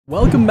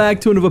Welcome back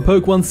to another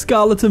Pokemon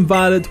Scarlet and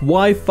Violet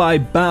Wi-Fi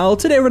battle.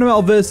 Today we're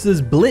about versus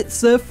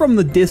Blitzrr from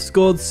the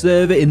Discord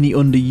server in the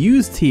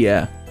underused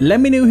tier.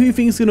 Let me know who you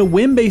think is going to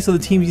win based on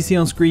the teams you see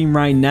on screen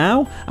right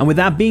now. And with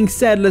that being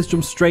said, let's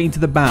jump straight into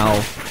the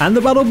battle. And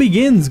the battle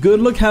begins. Good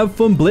luck, have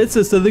fun,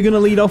 Blitzrr. So they're going to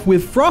lead off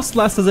with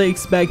Frostlass as I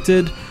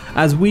expected,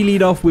 as we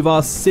lead off with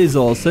our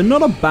Sizzle. So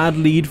not a bad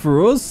lead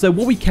for us. So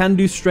what we can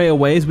do straight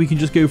away is we can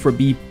just go for a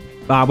B.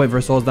 I went for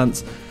a Swords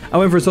Dance. I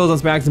went for a Swords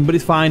Dance by accident, but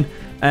it's fine.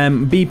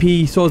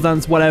 BP, Swords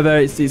Dance, whatever,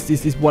 it's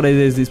what it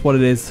is, it's what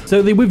it is.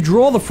 So they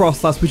withdraw the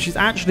Frostlass, which is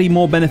actually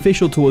more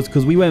beneficial to us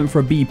because we went for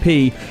a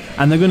BP,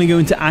 and they're going to go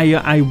into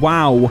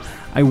Wow,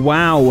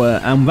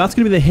 and that's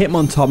going to be the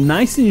Hitmontop.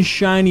 Nice and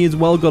shiny as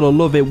well, gotta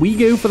love it. We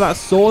go for that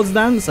Swords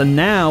Dance, and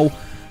now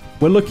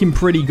we're looking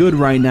pretty good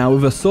right now.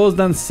 With a Swords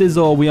Dance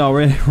Scizor, we are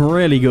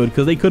really good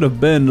because they could have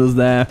burned us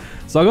there.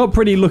 So I got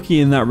pretty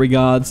lucky in that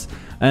regards.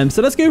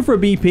 So let's go for a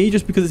BP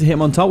just because it's a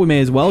Hitmontop. We may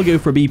as well go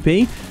for a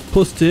BP.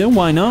 +2,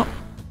 why not?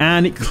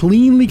 And it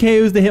cleanly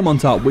KOs the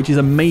Hitmontop, which is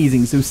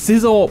amazing. So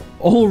Scizor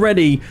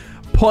already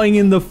putting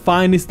in the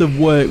finest of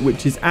work,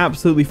 which is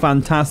absolutely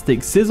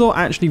fantastic. Scizor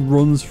actually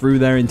runs through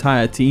their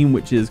entire team,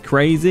 which is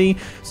crazy.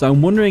 So I'm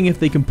wondering if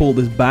they can pull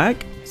this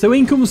back. So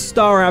in comes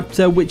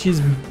Staraptor, which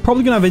is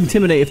probably going to have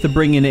Intimidate if they're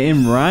bringing it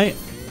in, right?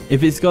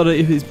 If it's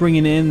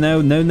bringing it in,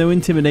 no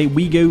Intimidate.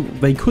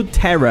 They could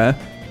Terra.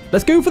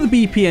 Let's go for the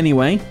BP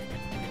anyway.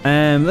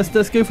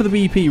 Let's go for the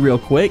BP real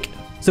quick.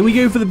 So we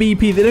go for the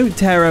BP. They don't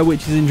Terra,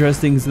 which is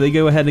interesting. So they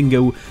go ahead and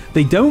go.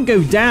 They don't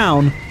go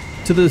down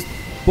to the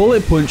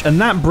Bullet Punch,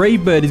 and that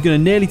Brave Bird is going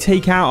to nearly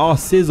take out our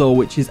Sizzle,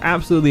 which is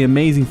absolutely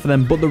amazing for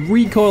them. But the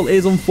recoil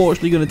is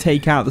unfortunately going to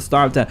take out the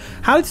Staraptor.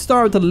 How did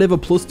Staraptor deliver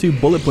 +2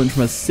 Bullet Punch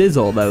from a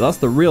Sizzle though? That's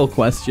the real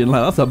question.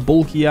 Like, that's a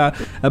bulky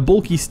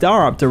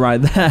Staraptor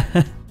right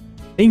there.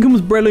 In comes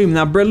Breloom.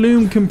 Now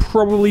Breloom can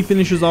probably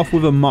finish us off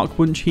with a Mach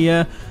Punch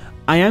here.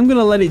 I am going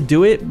to let it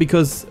do it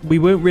because we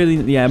won't really...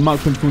 Yeah, Mach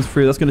Punch comes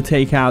through. That's going to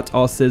take out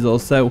our Sizzle.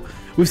 So,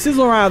 with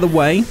Sizzle out of the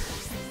way,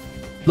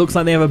 looks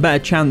like they have a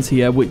better chance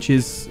here, which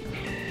is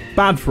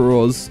bad for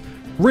us.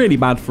 Really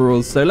bad for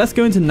us. So, let's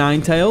go into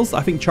Ninetales.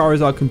 I think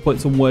Charizard can put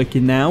some work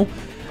in now.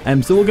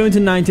 So, we'll go into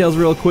Ninetales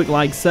real quick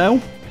like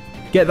so.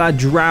 Get that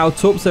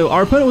Drought up. So,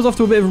 our opponent was off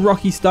to a bit of a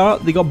rocky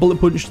start. They got Bullet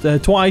Punched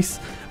twice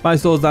by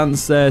Swords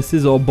Dance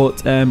Scizor,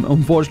 but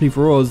unfortunately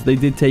for us, they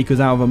did take us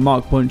out of a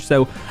Mach Punch.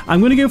 So I'm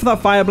going to go for that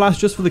Fire Blast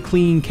just for the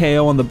clean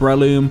KO on the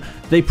Breloom.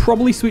 They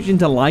probably switch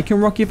into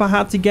Lycanroc if I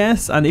had to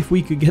guess, and if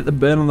we could get the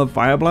burn on the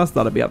Fire Blast,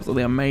 that'd be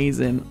absolutely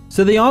amazing.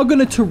 So they are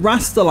going to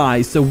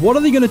Terrastalize. So what are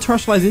they going to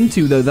Terrastalize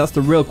into though? That's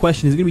the real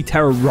question. Is it going to be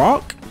Terra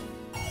Rock?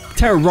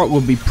 Terra Rock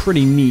would be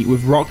pretty neat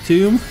with Rock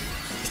Tomb.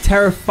 It's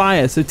Terra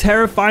Fire. So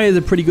Terra Fire is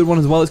a pretty good one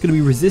as well. It's going to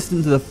be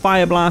resistant to the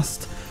Fire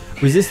Blast,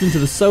 resistant to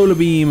the Solar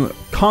Beam,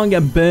 can't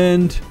get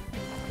burned,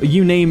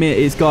 you name it,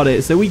 it's got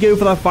it. So we go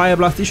for that Fire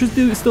Blast. It should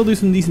still do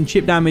some decent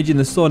chip damage in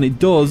the sun. It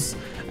does,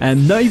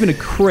 and not even a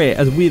crit,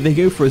 as they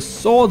go for a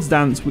Swords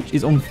Dance, which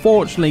is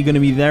unfortunately going to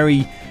be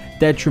very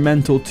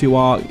detrimental to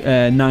our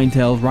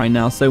Ninetales right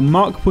now. So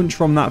Mach Punch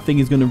from that thing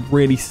is going to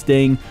really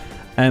sting.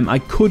 I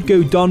could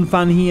go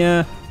Donphan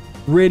here,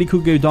 really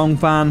could go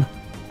Donphan,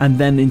 and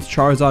then into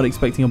Charizard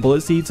expecting a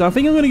Bullet Seed. So I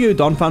think I'm going to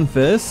go Donphan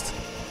first.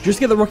 Just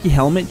get the Rocky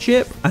Helmet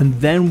chip, and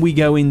then we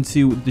go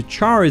into the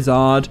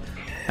Charizard,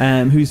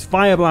 whose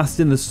Fire Blast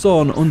in the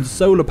sun under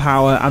Solar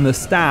Power and the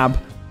Stab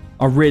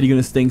are really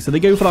going to sting. So they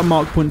go for that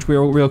Mach Punch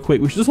real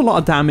quick, which does a lot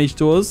of damage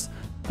to us.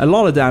 A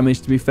lot of damage,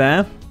 to be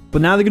fair.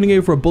 But now they're going to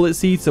go for a Bullet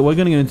Seed, so we're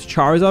going to go into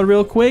Charizard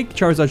real quick.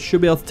 Charizard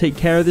should be able to take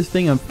care of this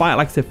thing, and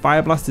like I said,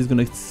 Fire Blast is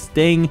going to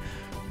sting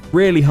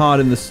really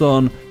hard in the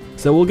sun.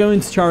 So we'll go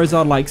into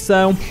Charizard like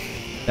so.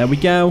 There we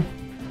go.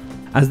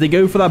 As they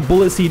go for that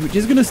Bullet Seed, which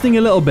is going to sting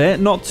a little bit.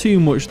 Not too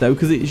much, though,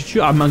 because it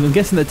should, I'm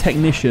guessing the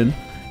Technician.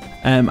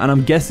 And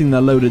I'm guessing they're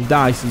loaded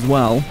dice as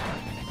well.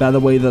 By the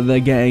way that they're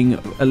getting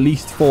at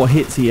least 4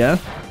 hits here.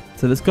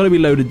 So there's got to be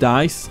loaded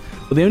dice.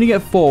 But they only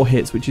get 4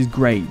 hits, which is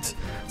great.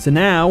 So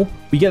now,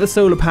 we get the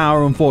Solar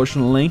Power,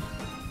 unfortunately.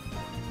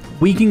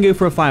 We can go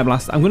for a Fire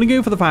Blast. I'm going to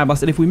go for the Fire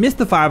Blast. And if we miss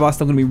the Fire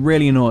Blast, I'm going to be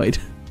really annoyed.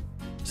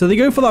 So they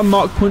go for that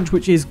Mach Punch,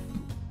 which is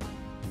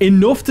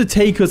enough to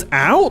take us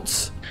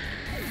out.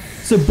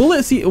 So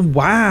Bullet Seed,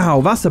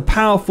 wow, that's a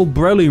powerful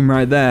Breloom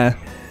right there.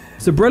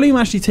 So Breloom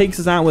actually takes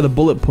us out with a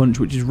Bullet Punch,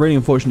 which is really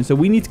unfortunate. So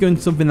we need to go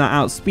into something that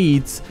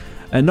outspeeds,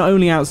 not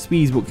only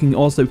outspeeds, but can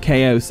also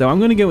KO. So I'm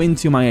going to go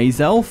into my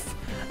Azelf.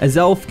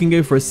 Azelf can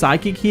go for a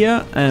Psychic here,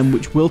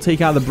 which will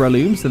take out the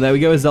Breloom. So there we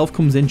go, Azelf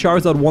comes in.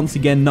 Charizard once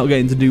again not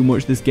getting to do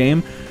much this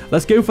game.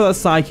 Let's go for that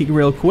Psychic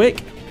real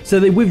quick. So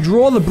they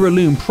withdraw the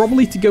Breloom,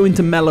 probably to go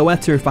into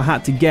Meloetta if I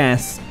had to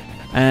guess.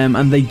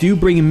 And they do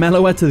bring in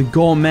Meloetta the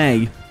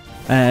Gourmet.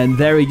 And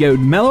there we go.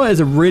 Meloetta is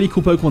a really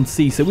cool Pokemon to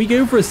see. So we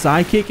go for a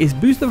Psychic. It's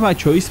boosted by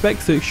Choice Spec,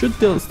 so it should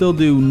still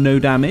do no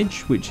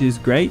damage, which is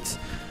great.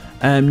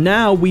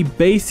 Now we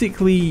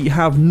basically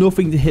have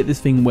nothing to hit this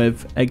thing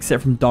with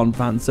except from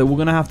Donphan. So we're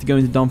going to have to go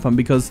into Donphan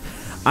because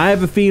I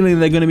have a feeling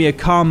they're going to be a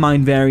Calm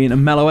Mind variant,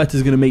 and Meloetta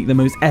is going to make the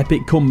most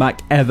epic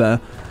comeback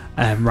ever.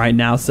 right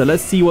now. So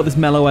let's see what this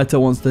Meloetta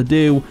wants to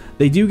do.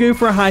 They do go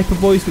for a Hyper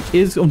Voice, which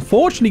is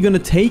unfortunately going to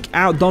take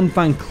out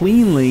Donphan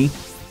cleanly,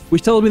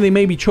 which tells me they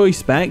may be choice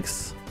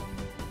specs.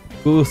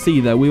 We will see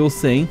though, we will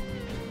see.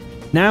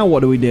 Now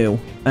what do we do?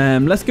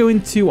 Let's go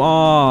into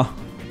our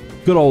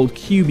good old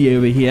QB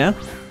over here.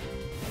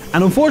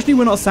 And unfortunately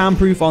we're not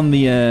soundproof on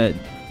the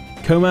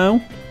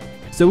Como.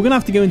 So we're going to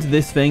have to go into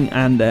this thing,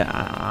 and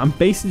I'm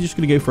basically just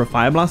going to go for a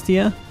Fire Blast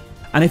here.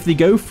 And if they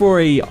go for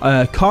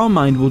a Calm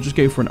Mind, we'll just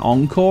go for an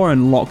Encore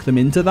and lock them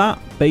into that,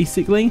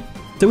 basically.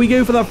 So we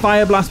go for that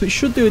Fire Blast, which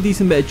should do a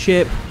decent bit of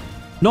chip.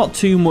 Not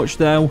too much,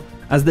 though.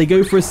 As they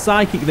go for a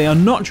Psychic, they are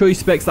not choice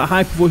specs. That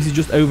Hyper Voice is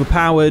just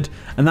overpowered,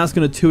 and that's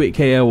going to 2-hit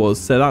KO us.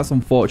 So that's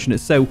unfortunate.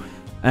 So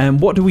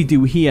what do we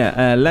do here?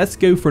 Let's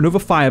go for another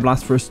Fire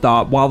Blast for a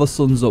start while the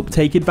sun's up.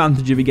 Take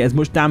advantage of it, get as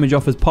much damage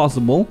off as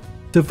possible.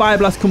 So Fire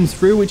Blast comes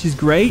through, which is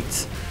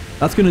great.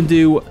 That's going to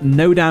do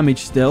no damage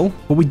still.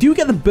 But we do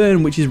get the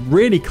burn, which is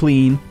really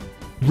clean.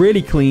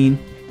 Really clean.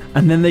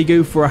 And then they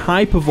go for a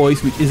Hyper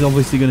Voice, which is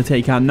obviously going to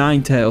take out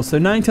Ninetales. So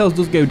Ninetales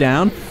does go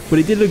down, but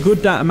it did a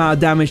good amount of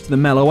damage to the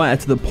Meloetta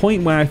to the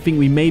point where I think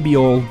we may be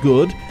all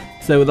good.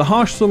 So the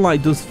Harsh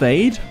Sunlight does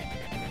fade,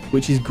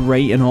 which is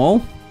great and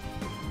all.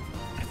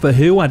 For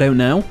who? I don't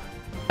know.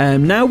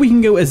 Now we can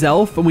go as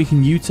Elf and we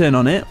can U-turn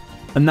on it,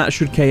 and that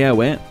should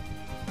KO it.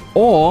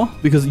 Or,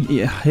 because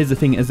yeah, here's the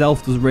thing,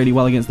 Azelf does really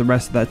well against the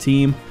rest of their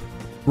team.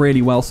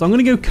 Really well. So I'm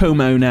going to go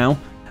Como now.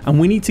 And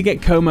we need to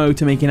get Como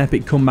to make an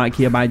epic comeback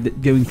here by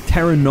going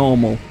Terra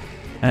Normal.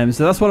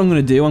 So that's what I'm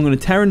going to do. I'm going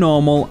to Terra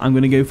Normal. I'm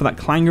going to go for that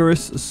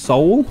Clangorous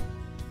Soul.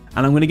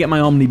 And I'm going to get my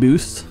Omni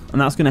Boost.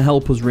 And that's going to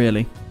help us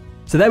really.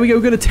 So there we go.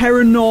 We're going to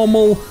Terra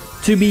Normal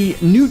to be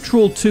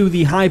neutral to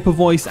the Hyper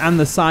Voice and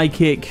the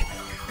Psychic.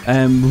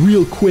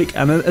 Real quick,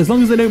 and as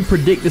long as they don't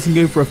predict this and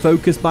go for a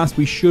Focus Blast,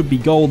 we should be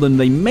golden.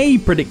 They may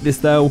predict this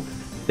though,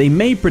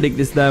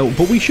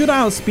 but we should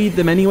outspeed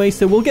them anyway,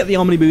 so we'll get the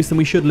Omni Boost and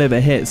we should live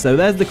a hit. So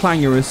there's the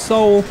Clangorous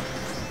Soul,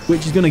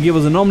 which is going to give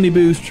us an Omni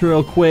Boost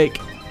real quick,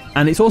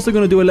 and it's also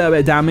going to do a little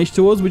bit of damage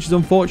to us, which is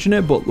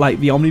unfortunate, but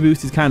like the Omni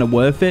Boost is kind of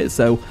worth it.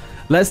 So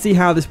let's see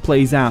how this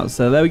plays out.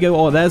 So there we go.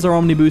 Oh, there's our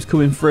Omni Boost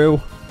coming through.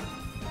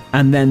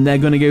 And then they're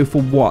going to go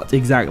for what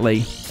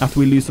exactly after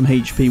we lose some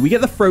HP? We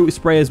get the Throat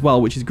Spray as well,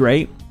 which is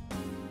great.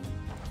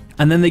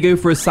 And then they go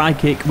for a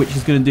Psychic, which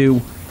is going to do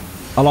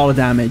a lot of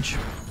damage.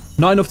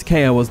 Not enough to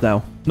KO us,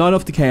 though. Not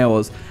enough to KO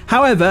us.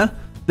 However,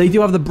 they do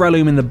have the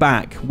Breloom in the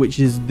back, which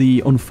is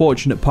the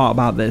unfortunate part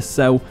about this.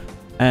 So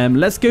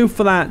let's go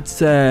for that.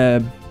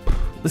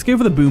 Let's go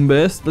for the Boom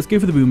Burst. Let's go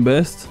for the Boom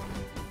Burst.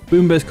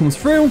 Boom Burst comes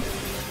through.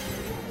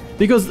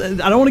 Because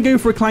I don't want to go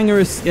for a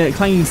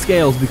Clanging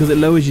Scales because it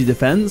lowers your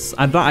defense.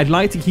 I'd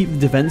like to keep the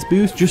defense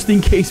boost just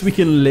in case we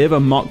can live a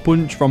Mach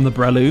Punch from the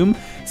Breloom,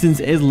 since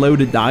it is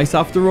loaded dice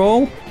after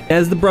all.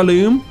 There's the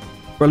Breloom.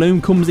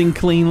 Breloom comes in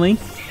cleanly.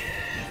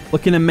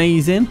 Looking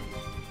amazing.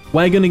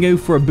 We're going to go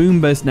for a Boom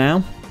Burst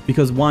now,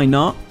 because why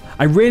not?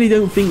 I really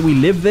don't think we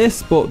live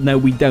this, but no,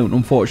 we don't,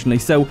 unfortunately.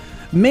 So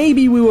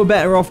maybe we were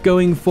better off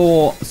going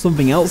for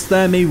something else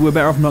there. Maybe we're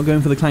better off not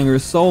going for the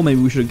Clangorous Soul.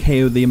 Maybe we should have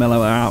KO'd the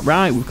Meloetta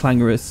outright with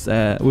Clangorous,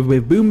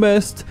 with Boom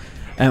Burst,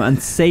 and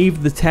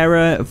save the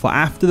Terra for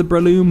after the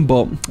Breloom.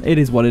 But it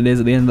is what it is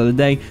at the end of the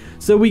day.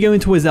 So we go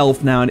into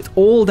Azelf now, and it's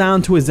all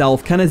down to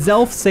Azelf. Can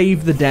Azelf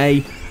save the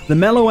day? The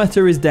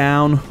Meloetta is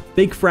down.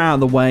 Big Threat out of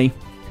the way.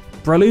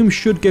 Breloom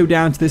should go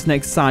down to this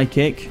next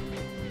Psychic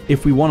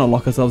if we want to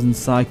lock ourselves in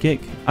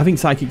Psychic. I think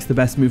Psychic's the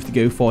best move to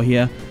go for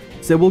here.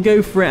 So we'll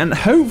go for it, and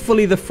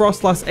hopefully the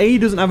Frostlass A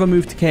doesn't have a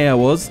move to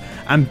KO us,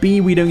 and B,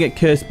 we don't get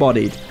Curse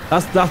Bodied.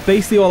 That's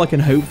basically all I can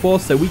hope for.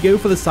 So we go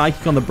for the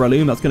Psychic on the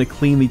Breloom. That's going to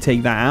cleanly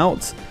take that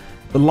out.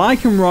 The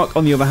Lycanroc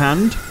on the other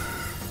hand,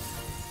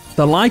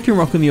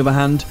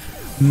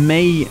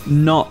 may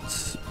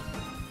not...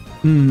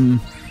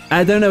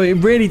 I don't know. It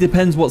really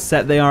depends what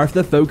set they are, if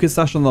they're Focus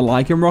Sash on the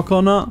Lycanroc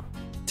or not.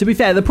 To be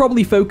fair, they're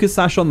probably Focus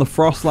Sash on the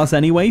Frostlass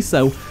anyway,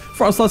 so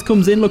Frostlass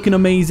comes in looking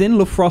amazing.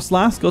 Love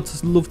Frostlass.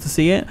 Love to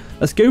see it.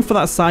 Let's go for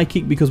that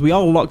Psychic because we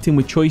are locked in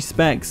with choice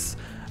specs,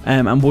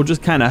 and we'll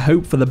just kind of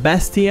hope for the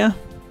best here.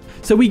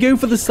 So we go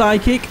for the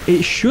Psychic.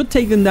 It should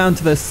take them down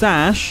to their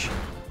Sash.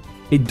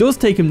 It does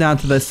take them down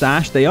to their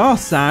Sash. They are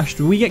Sashed.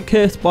 We get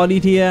Curse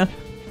Bodied here.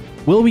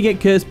 Will we get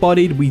Curse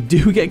Bodied? We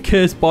do get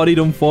Curse Bodied,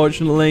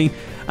 unfortunately,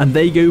 and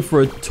they go for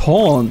a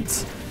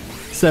Taunt.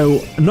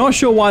 So, I'm not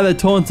sure why they're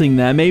taunting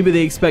there. Maybe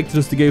they expected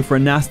us to go for a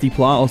Nasty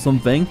Plot or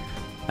something.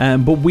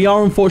 But we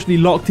are unfortunately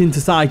locked into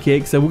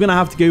Psychic, so we're going to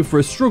have to go for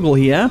a Struggle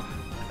here.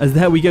 As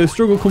there we go,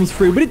 Struggle comes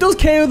through. But it does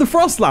KO the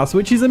Frostlass,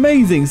 which is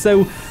amazing.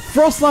 So,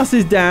 Frostlass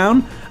is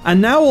down. And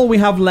now all we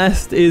have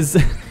left is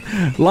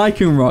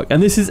Lycanroc.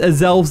 And this is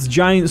Azelf's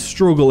giant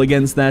struggle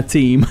against their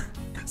team.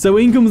 So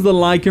in comes the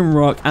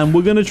Lycanroc, and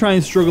we're going to try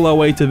and struggle our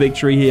way to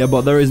victory here,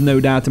 but there is no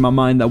doubt in my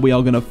mind that we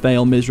are going to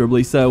fail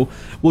miserably. So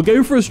we'll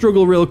go for a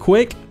struggle real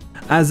quick,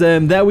 as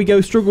there we go,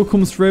 struggle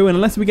comes through, and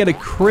unless we get a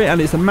crit and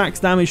it's a max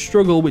damage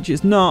struggle, which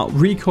it's not,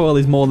 recoil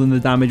is more than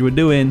the damage we're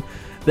doing,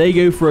 they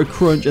go for a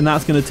crunch, and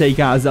that's going to take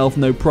out Azelf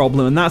no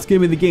problem, and that's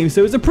going to be the game.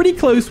 So it's a pretty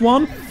close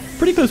one.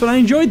 Pretty close one. I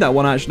enjoyed that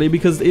one, actually,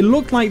 because it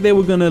looked like they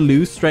were going to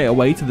lose straight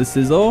away to the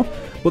Scizor.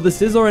 But the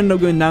Scizor ended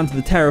up going down to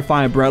the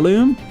Terrifire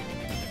Breloom.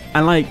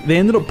 And, like, they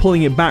ended up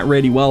pulling it back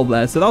really well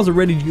there. So that was a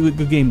really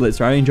good game,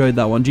 Blitzrr. I enjoyed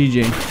that one.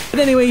 GG. But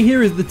anyway,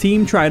 here is the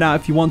team. Try it out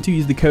if you want to.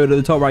 Use the code at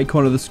the top right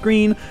corner of the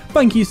screen.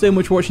 Thank you so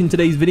much for watching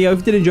today's video. If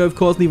you did enjoy, of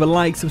course, leave a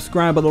like,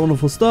 subscribe, all the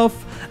wonderful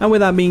stuff. And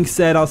with that being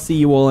said, I'll see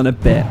you all in a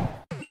bit.